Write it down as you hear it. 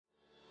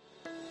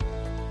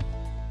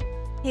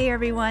Hey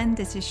everyone,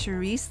 this is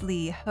Charisse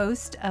Lee,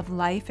 host of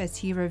Life as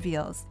He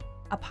Reveals,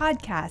 a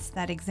podcast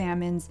that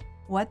examines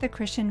what the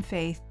Christian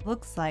faith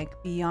looks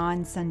like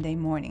beyond Sunday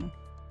morning.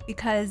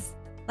 Because,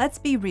 let's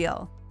be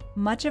real,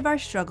 much of our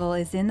struggle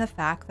is in the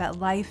fact that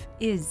life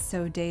is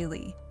so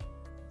daily.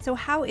 So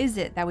how is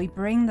it that we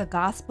bring the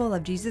gospel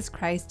of Jesus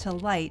Christ to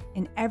light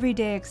in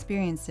everyday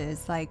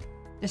experiences like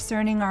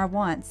discerning our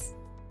wants,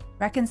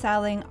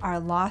 reconciling our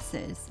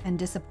losses and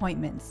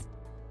disappointments,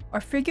 or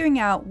figuring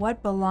out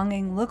what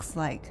belonging looks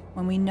like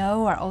when we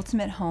know our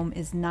ultimate home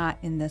is not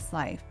in this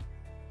life?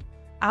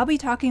 I'll be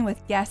talking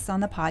with guests on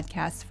the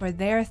podcast for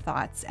their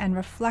thoughts and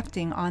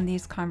reflecting on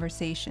these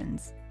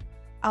conversations.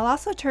 I'll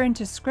also turn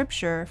to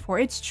Scripture for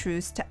its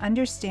truths to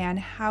understand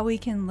how we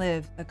can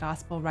live the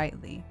gospel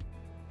rightly.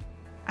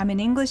 I'm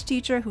an English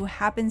teacher who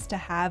happens to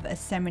have a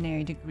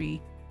seminary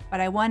degree, but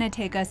I want to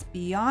take us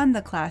beyond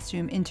the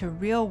classroom into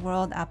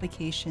real-world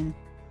application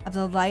of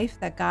the life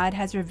that God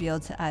has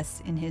revealed to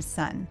us in His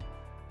Son.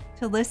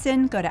 To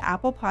listen, go to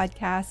Apple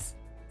Podcasts,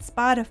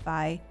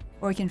 Spotify,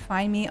 or you can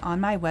find me on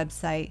my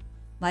website,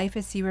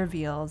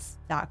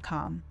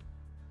 lifeashereveals.com.